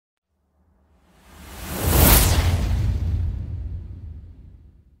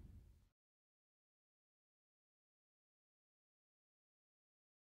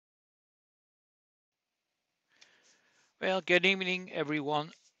Well, good evening,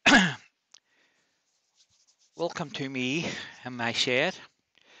 everyone. Welcome to me and my shed.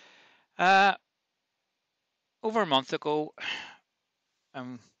 Uh, over a month ago,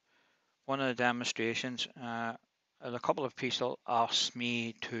 in one of the demonstrations, a couple of people asked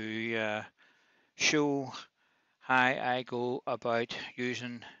me to show how I go about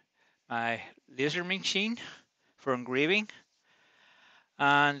using my laser machine for engraving.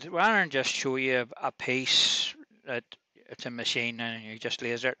 And rather than just show you a piece that it's a machine and you just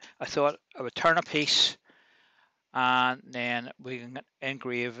laser it, I thought I would turn a piece and then we can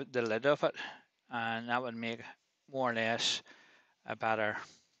engrave the lid of it, and that would make more or less a better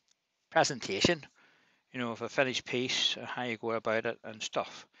presentation, of a finished piece, how you go about it and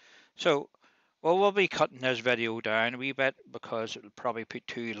stuff. So we'll be cutting this video down a wee bit because it'll probably be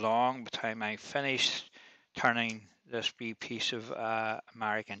too long by the time I finish turning this wee piece of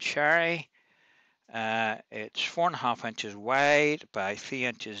American cherry. It's 4.5 inches wide by 3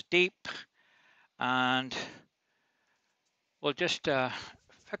 inches deep, and we'll just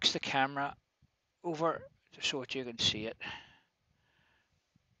fix the camera over so that you can see it.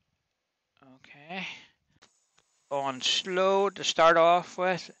 Okay. On slow to start off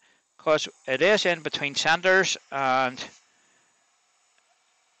with, because it is in between centers, and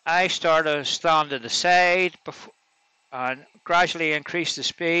I start to stand to the side before, and gradually increase the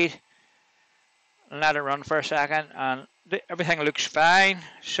speed and let it run for a second, and everything looks fine.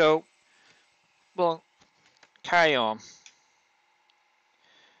 So we'll carry on.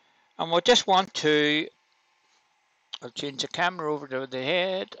 And we'll just want to, I'll change the camera over to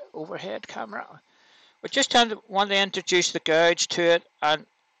the overhead camera. We just want to introduce the gouge to it, and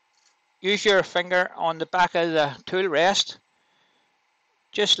use your finger on the back of the tool rest.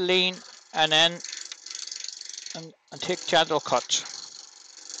 Just lean and then and take gentle cuts.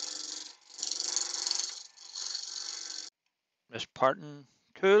 This parting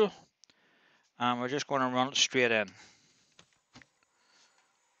tool, and we're just going to run it straight in.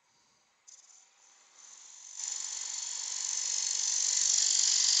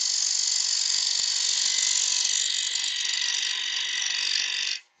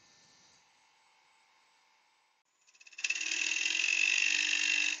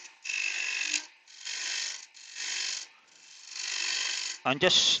 And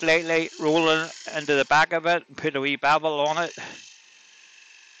just slightly rolling into the back of it and put a wee bevel on it.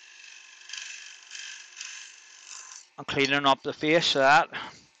 And cleaning up the face of that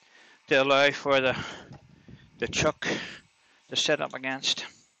to allow for the chuck to sit up against.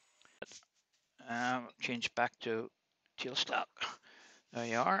 Change back to tailstock. There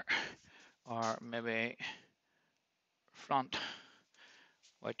you are. Or maybe front,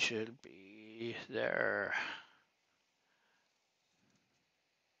 which should be there.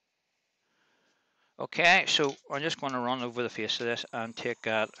 Okay, so I'm just going to run over the face of this and take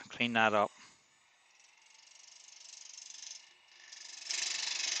that, clean that up.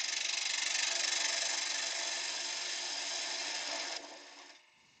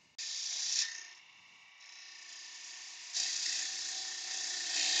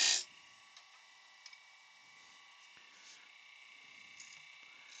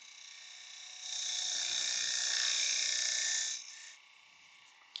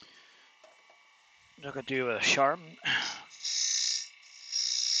 I could do with a sharpen.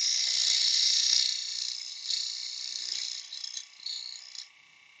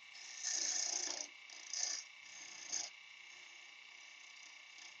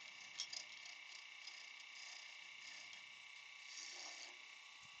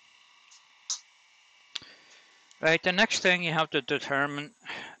 Right, the next thing you have to determine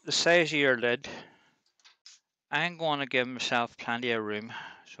the size of your lid. I'm going to give myself plenty of room,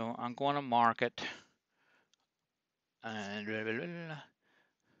 so I'm going to mark it and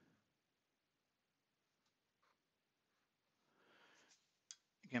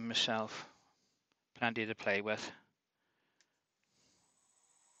give myself plenty to play with.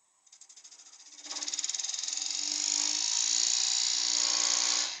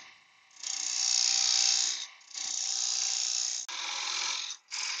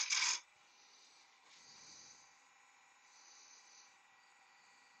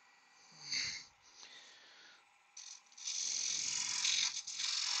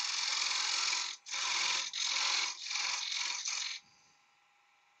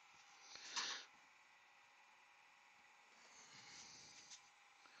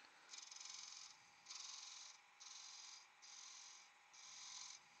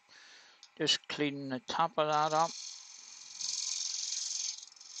 Just clean the top of that up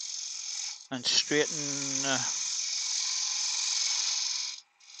and straighten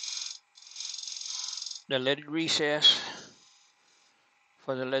the lid recess.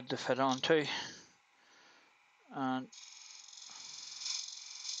 for the lid to fit onto, and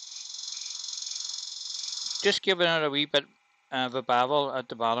just giving it a wee bit of a bevel at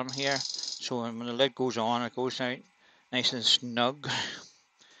the bottom here, so when the lid goes on, it goes out nice and snug.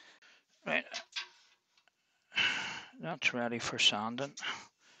 Right, that's ready for sanding.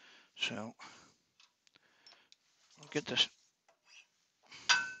 So we'll get this.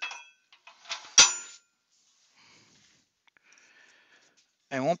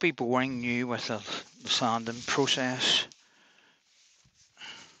 I won't be boring you with the sanding process.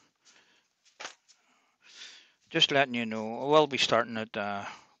 Just letting you know, we'll be starting at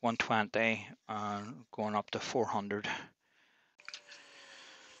 120 and going up to 400.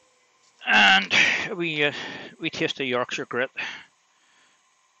 And we taste the Yorkshire grit.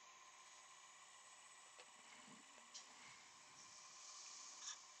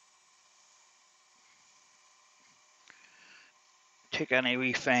 Take any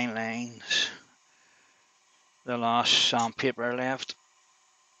wee fine lines. The last sandpaper left.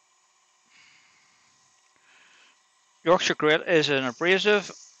 Yorkshire grit is an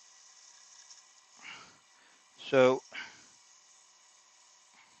abrasive, so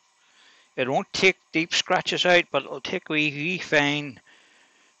it won't take deep scratches out, but it'll take wee fine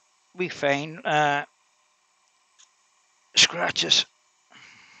scratches.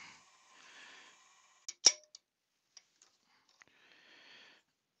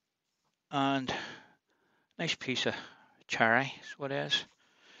 And nice piece of cherry is what it is.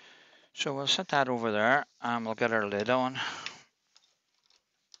 So we'll set that over there and we'll get our lid on.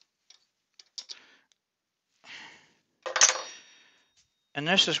 And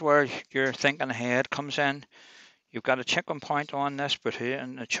this is where your thinking ahead comes in. You've got a chicken point on this, but here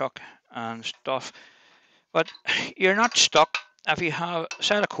and the chuck and stuff. But you're not stuck. If you have a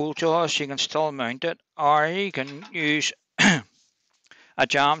set of cool jaws, you can still mount it, or you can use a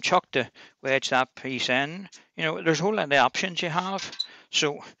jam chuck to wedge that piece in. You know, there's a whole lot of options you have,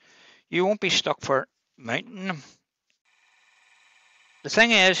 so you won't be stuck for mounting them. The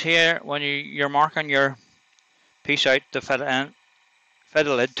thing is here, when you're marking your piece out to fit a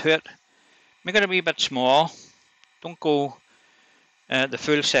lid to it, make it a wee bit small. Don't go the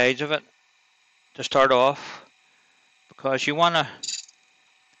full size of it to start off, because you wanna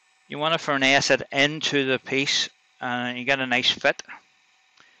finesse it into the piece and you get a nice fit.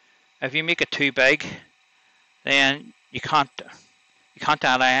 If you make it too big, then you can't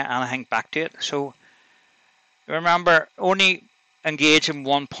add anything back to it. So remember, only engage in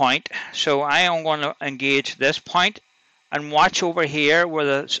one point. So I am going to engage this point and watch over here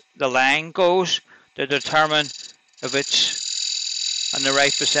where the line goes to determine if it's in the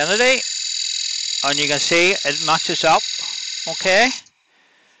right vicinity. And you can see it matches up. Okay.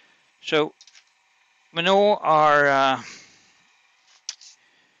 So we know our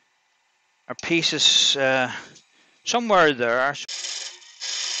piece is somewhere there.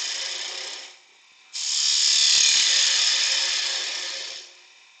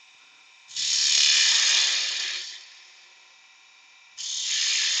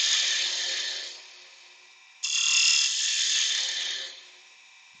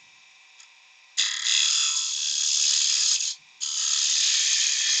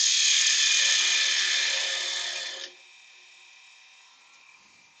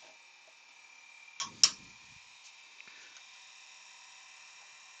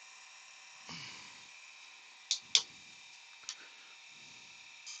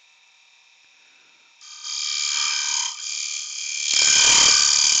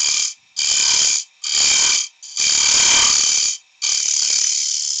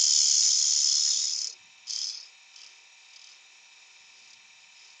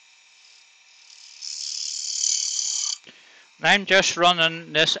 I'm just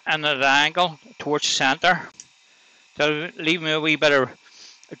running this in an angle towards the centre to leave me a wee bit of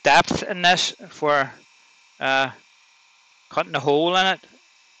depth in this for cutting a hole in it.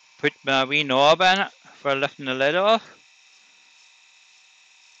 Put my wee knob in it for lifting the lid off.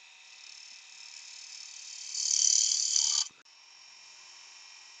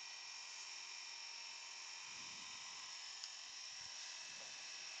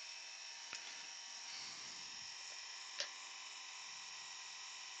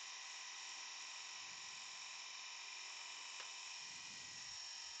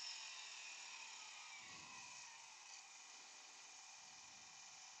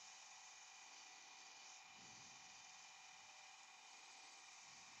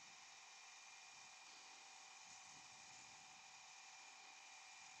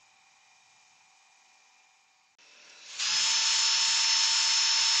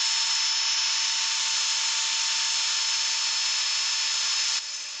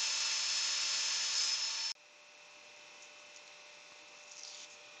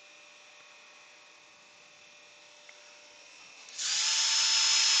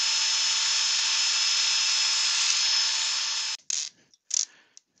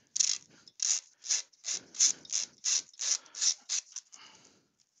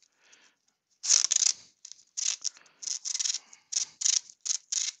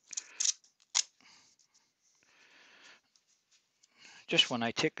 just when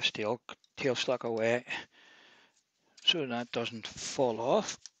I take the tail slack away so that doesn't fall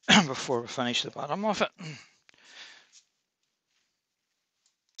off before we finish the bottom of it.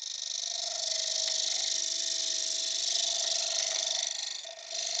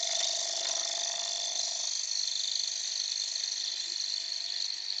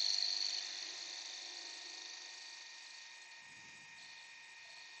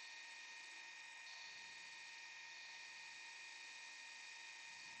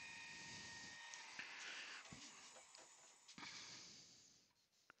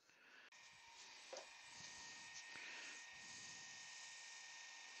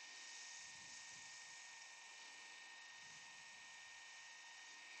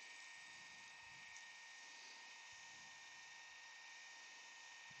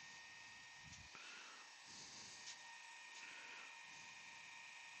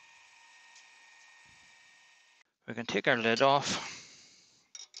 We can take our lid off.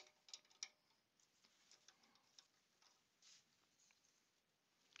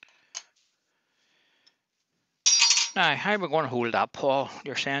 Now, how are we going to hold that, Paul?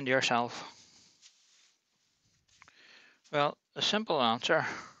 You're saying to yourself. Well, the simple answer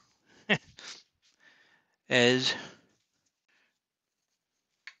is,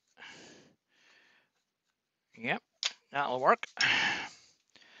 yep, that'll work.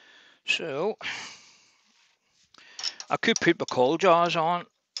 So, I could put my coal jaws on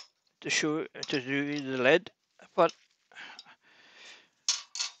to do the lid, but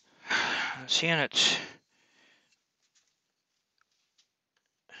seeing it's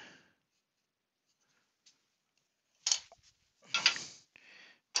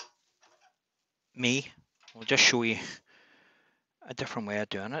me, I'll just show you a different way of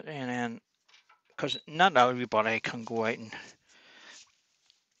doing it, and then because not everybody can go out and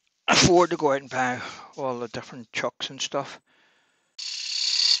afford to go out and buy all the different chucks and stuff.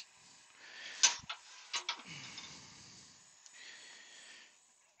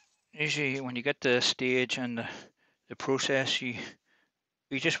 Usually when you get to the stage and the process, you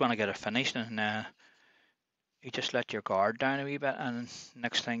just want to get it finished, and you just let your guard down a wee bit, and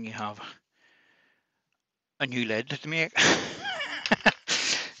next thing you have a new lid to make.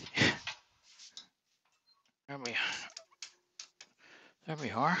 There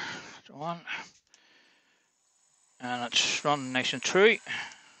we are. It's on, and it's running nice and true.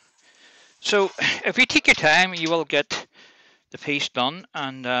 So if you take your time, you will get the piece done,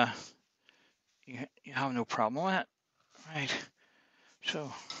 and you have no problem with it. Right.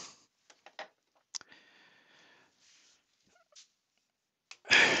 So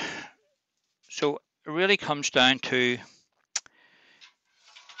it really comes down to,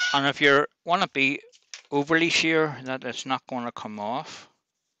 and if you want to be overly sure that it's not going to come off,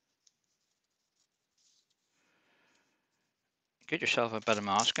 get yourself a bit of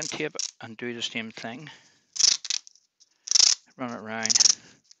masking tape and do the same thing. Run it around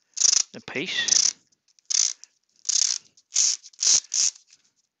the piece.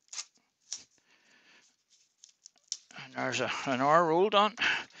 And there's an hour roll done.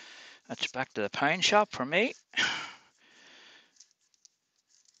 That's back to the pound shop for me.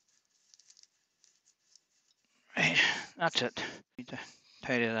 Right, that's it. Need to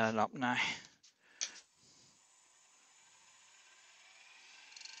tidy that up now.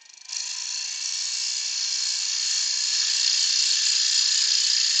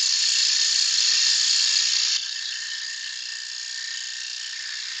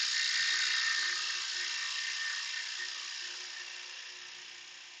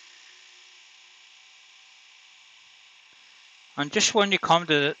 And just when you come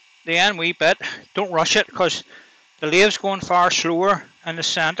to the end wee bit, don't rush it, because the lathe's going far slower in the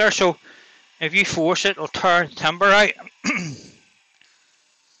centre, so if you force it, it'll tear the timber out.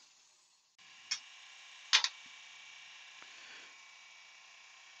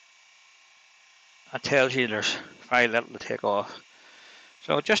 That tells you there's very little to take off.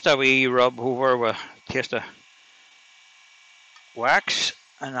 So just a wee rub over with a taste of wax,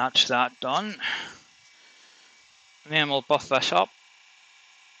 and that's that done. And then we'll buff this up,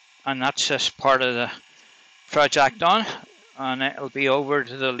 and that's just part of the project done, and it'll be over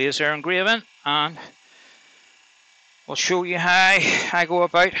to the laser engraving, and we'll show you how I go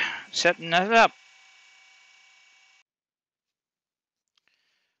about setting it up.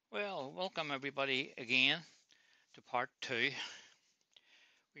 Well, welcome everybody again to part 2.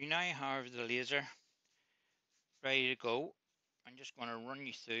 We now have the laser ready to go. I'm just going to run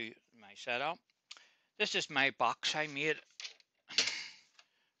you through my setup. This is my box I made.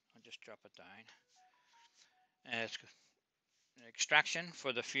 I'll just drop it down. It's an extraction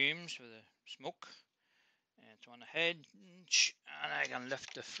for the fumes, for the smoke. It's on a hinge, and I can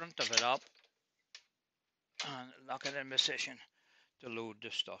lift the front of it up and lock it in position to load the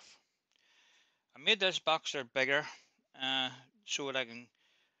stuff. I made this boxer bigger so that I can,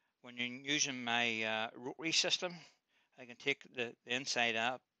 when you're using my rotary system, I can take the inside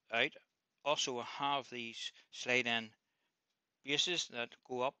out. Also, I have these slide-in bases that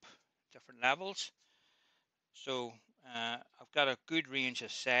go up different levels. So I've got a good range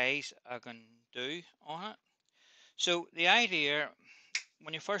of size I can do on it. So the idea,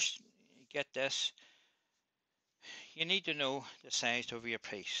 when you first get this, you need to know the size of your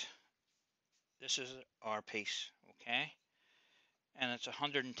piece. This is our piece, okay? And it's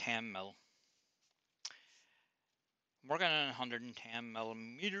 110 mil. I'm working on 110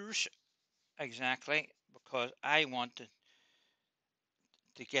 millimeters exactly because I want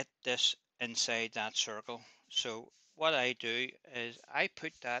to get this inside that circle. So what I do is I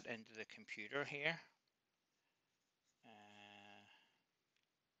put that into the computer here.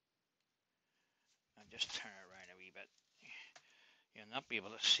 I'll just turn it around a wee bit. You'll not be able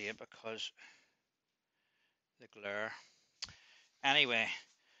to see it because the glare. Anyway,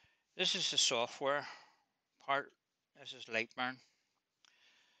 this is the software part. This is Lightburn.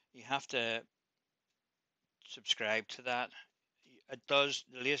 You have to subscribe to that. The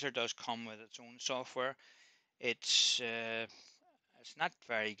laser does come with its own software. It's not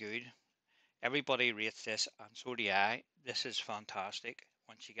very good. Everybody rates this, and so do I. This is fantastic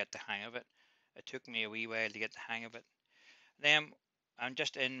once you get the hang of it. It took me a wee while to get the hang of it. Then I'm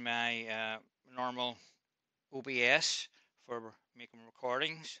just in my normal OBS for making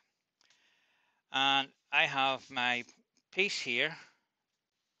recordings, and I have my piece here.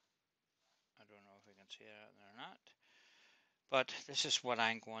 I don't know if I can see it or not, but this is what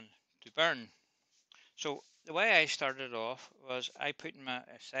I'm going to burn. So the way I started off was I put my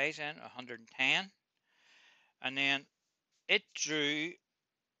size in 110, and then it drew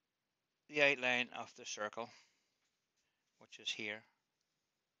the outline of the circle, which is here.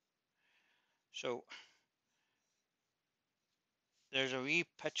 So there's a wee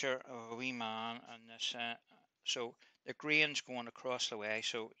picture of a wee man on this. So the grain's going across the way,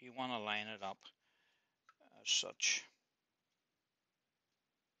 so you want to line it up as such.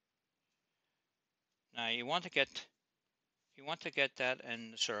 Now you want to get that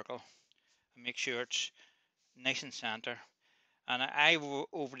in the circle and make sure it's nice and center. And I will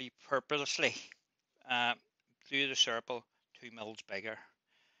overly purposely do the circle 2 mils bigger,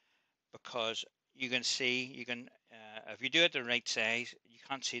 because you can if you do it the right size, you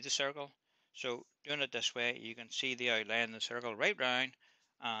can't see the circle. So doing it this way, you can see the outline of the circle right round,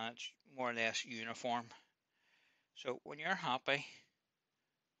 and it's more or less uniform. So when you're happy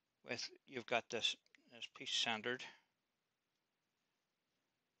with you've got this piece centered,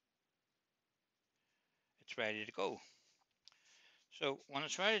 it's ready to go. So when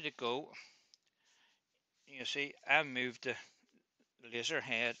it's ready to go, you see I've moved the laser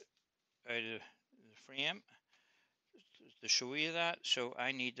head out of the frame to show you that. So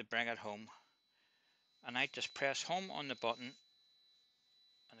I need to bring it home, and I just press home on the button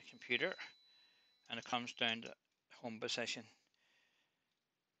on the computer, and it comes down to home position.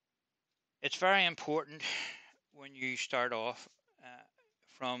 It's very important when you start off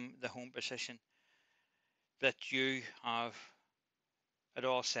from the home position that you have it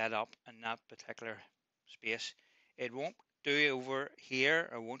all set up in that particular space. It won't do over here,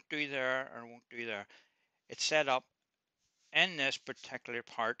 or won't do there, or won't do there. It's set up in this particular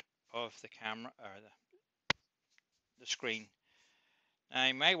part of the camera, or the screen.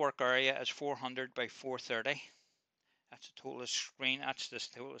 Now my work area is 400 by 430. That's the total screen. That's the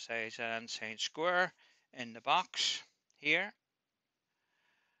total size and size square in the box here.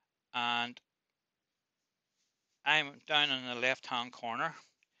 And I'm down in the left hand corner.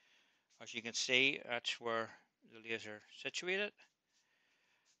 As you can see, that's where the laser is situated.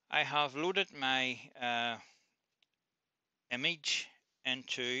 I have loaded my image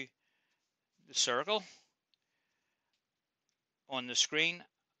into the circle on the screen.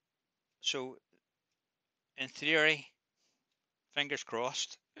 So in theory, fingers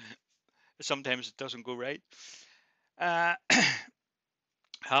crossed, sometimes it doesn't go right. I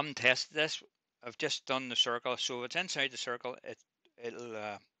haven't tested this. I've just done the circle, so it's inside the circle.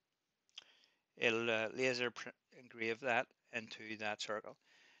 It'll laser engrave that into that circle.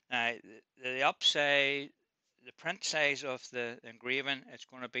 Now the upside, the print size of the engraving, it's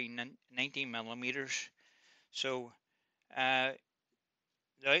going to be 90 millimeters. So the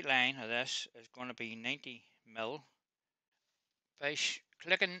outline of this is going to be 90 mil. By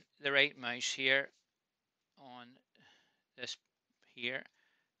clicking the right mouse here on this here,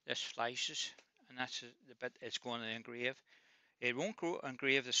 this flashes, and that's the bit it's going to engrave. It won't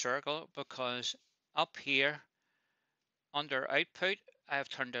engrave the circle because up here under output I have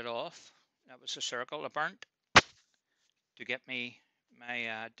turned it off. That was the circle I burnt to get me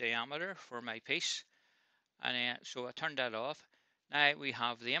my diameter for my piece, and so I turned that off. Now we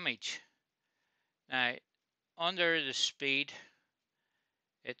have the image. Now under the speed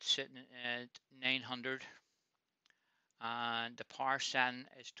it's sitting at 900 and the power setting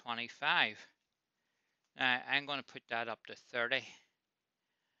is 25. Now I'm going to put that up to 30, and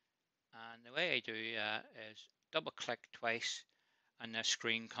the way I do is double click twice and the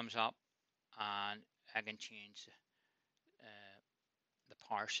screen comes up and I can change uh, the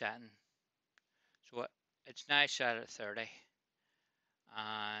power setting. So it's now set at 30,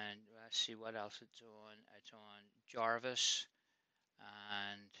 and let's see what else it's on. It's on Jarvis,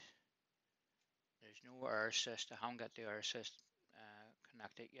 and there's no air assist. I haven't got the air assist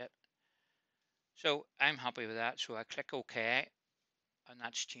connected yet. So I'm happy with that. So I click OK, and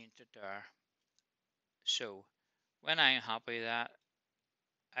that's changed it there. So when I'm happy with that,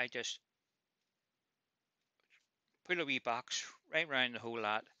 I just put a wee box right around the whole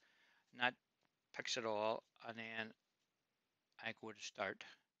lot, and that picks it all, and then I go to start.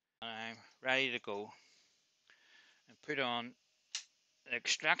 And I'm ready to go and put on the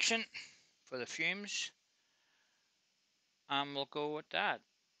extraction for the fumes, and we'll go with that.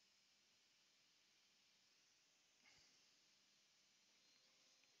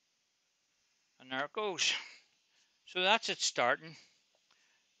 And there it goes. So that's it starting.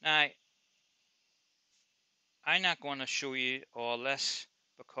 Now, I'm not going to show you all this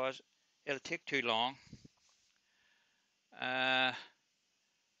because it'll take too long. I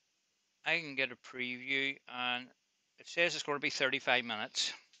can get a preview, and it says it's going to be 35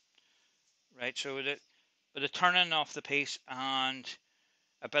 minutes. Right, so with the turning off the piece and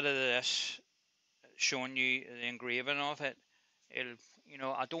a bit of this showing you the engraving of it,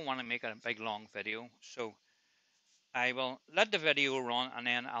 I don't want to make it a big long video, so I will let the video run and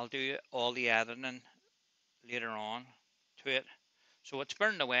then I'll do all the editing later on to it. So it's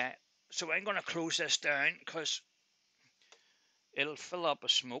burned away. So I'm going to close this down because it'll fill up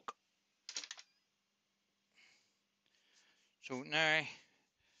with smoke. So now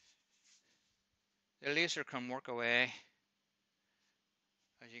the laser can work away,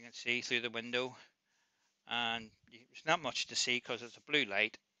 as you can see through the window, and it's not much to see because it's a blue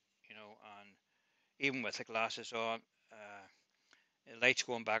light, and even with the glasses on, the light's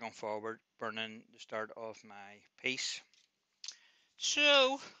going back and forward, burning the start of my piece.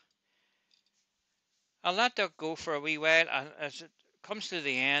 So I'll let that go for a wee while. As it comes to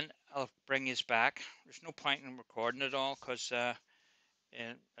the end, I'll bring you back. There's no point in recording it all because, as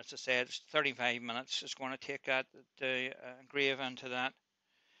I said, it's 35 minutes. It's going to take that to engrave into that.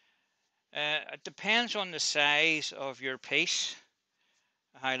 It depends on the size of your piece,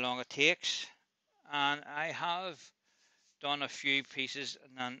 how long it takes. And I have done a few pieces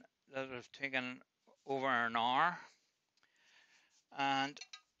and that have taken over an hour. And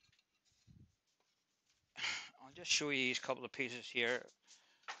I'll just show you these couple of pieces here.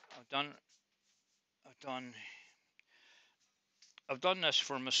 I've done this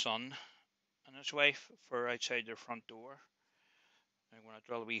for my son and his wife for outside their front door. I'm going to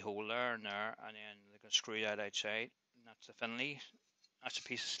drill a wee hole there and there, and then they can screw that outside. And that's the Finley. That's a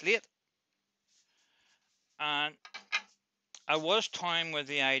piece of slate. And I was toying with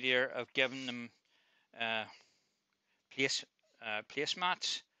the idea of giving them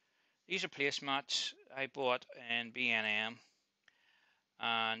placemats. These are placemats I bought in B&M, and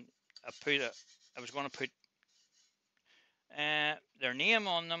I was going to put their name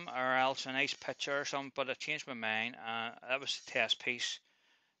on them or else a nice picture or something, but I changed my mind. That was the test piece,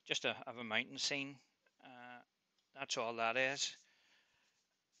 just of a mountain scene. That's all that is.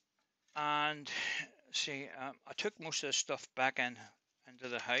 And see, I took most of the stuff back into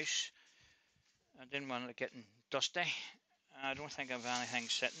the house. I didn't want it getting dusty. I don't think I have anything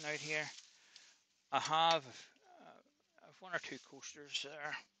sitting out here. I have one or two coasters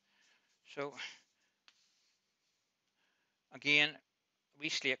there. So again, we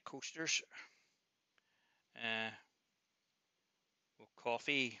slate coasters with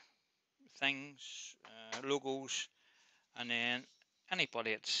coffee things, logos, and then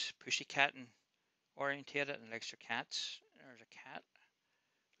anybody that's pussycatting orientated and likes their cats. There's a cat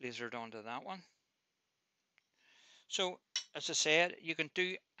lasered onto that one. So as I said, you can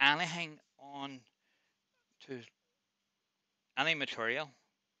do anything on to any material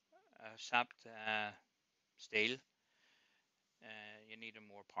except steel. You need a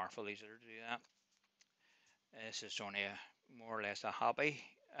more powerful laser to do that. This is only more or less a hobby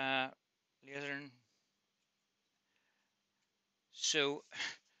lasering. So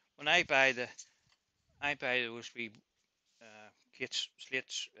when I buy those wee plates,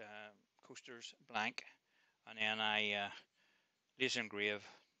 slates, coasters blank, and then I laser engrave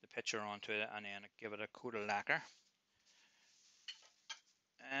the picture onto it, and then give it a coat of lacquer.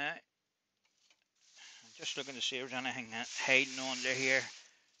 I'm just looking to see if there's anything hiding under here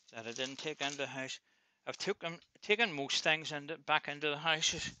that I didn't take into the house. I've taken most things back into the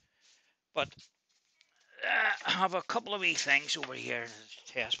house, but I have a couple of wee things over here.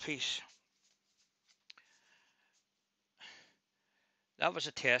 Test piece. That was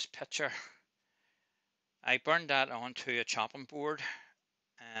a test picture. I burned that onto a chopping board,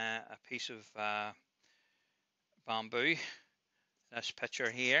 a piece of bamboo. This picture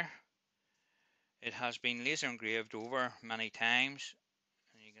here. It has been laser engraved over many times,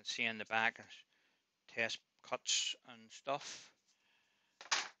 and you can see in the back test cuts and stuff.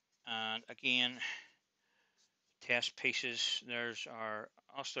 And again, test pieces. There's our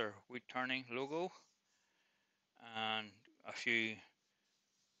Ulster wood turning logo and a few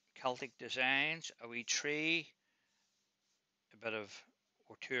Celtic designs, a wee tree, a bit of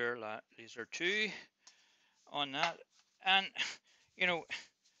Couture Laser 2 on that. And you know,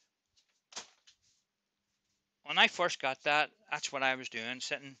 when I first got that, that's what I was doing,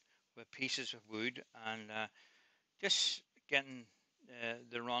 sitting with pieces of wood and just getting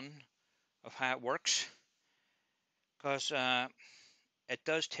the run of how it works, because it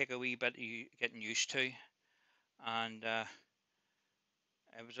does take a wee bit of getting used to, and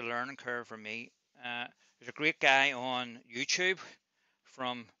it was a learning curve for me. There's a great guy on YouTube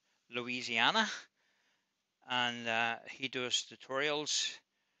from Louisiana, and he does tutorials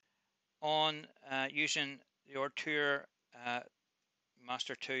on using the Artur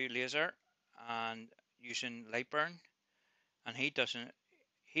Master 2 laser and using Lightburn, and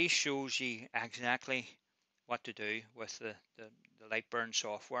he shows you exactly what to do with the Lightburn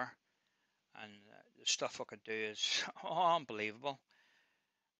software, and the stuff I could do is unbelievable.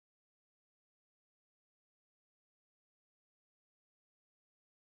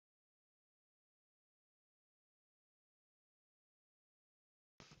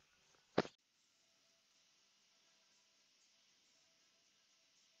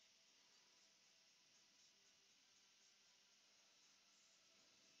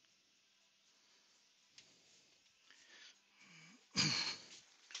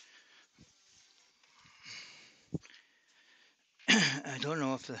 I don't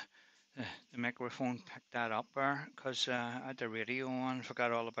know if the microphone picked that up there, because I had the radio on,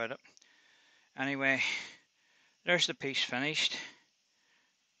 forgot all about it. Anyway, there's the piece finished,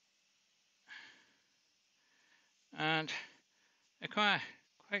 and it quite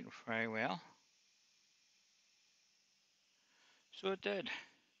very well. So it did.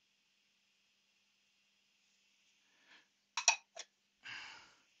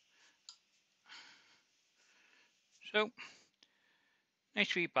 So,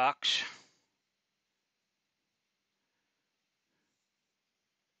 nice wee box.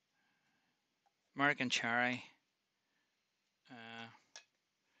 American cherry.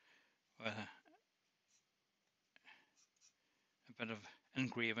 With a bit of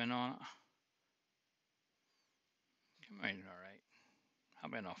engraving on it. Came out alright.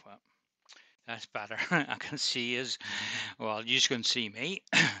 Happy enough with it. That's better. I can see is, well, you can see me.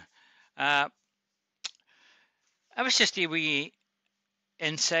 I was just a wee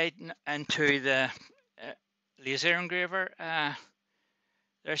insight into the uh, laser engraver.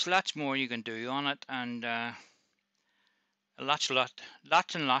 There's lots more you can do on it, and lots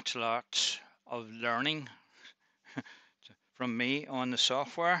and lots of learning from me on the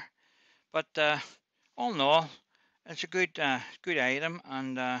software. But all in all, it's a good item,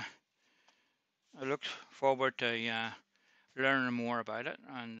 and I look forward to learning more about it.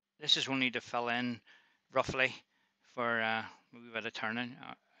 And this is only to fill in roughly for a wee bit of turning.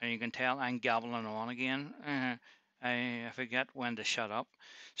 And you can tell I'm gabbling on again. I forget when to shut up.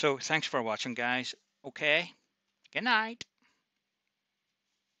 So thanks for watching, guys. Okay, good night.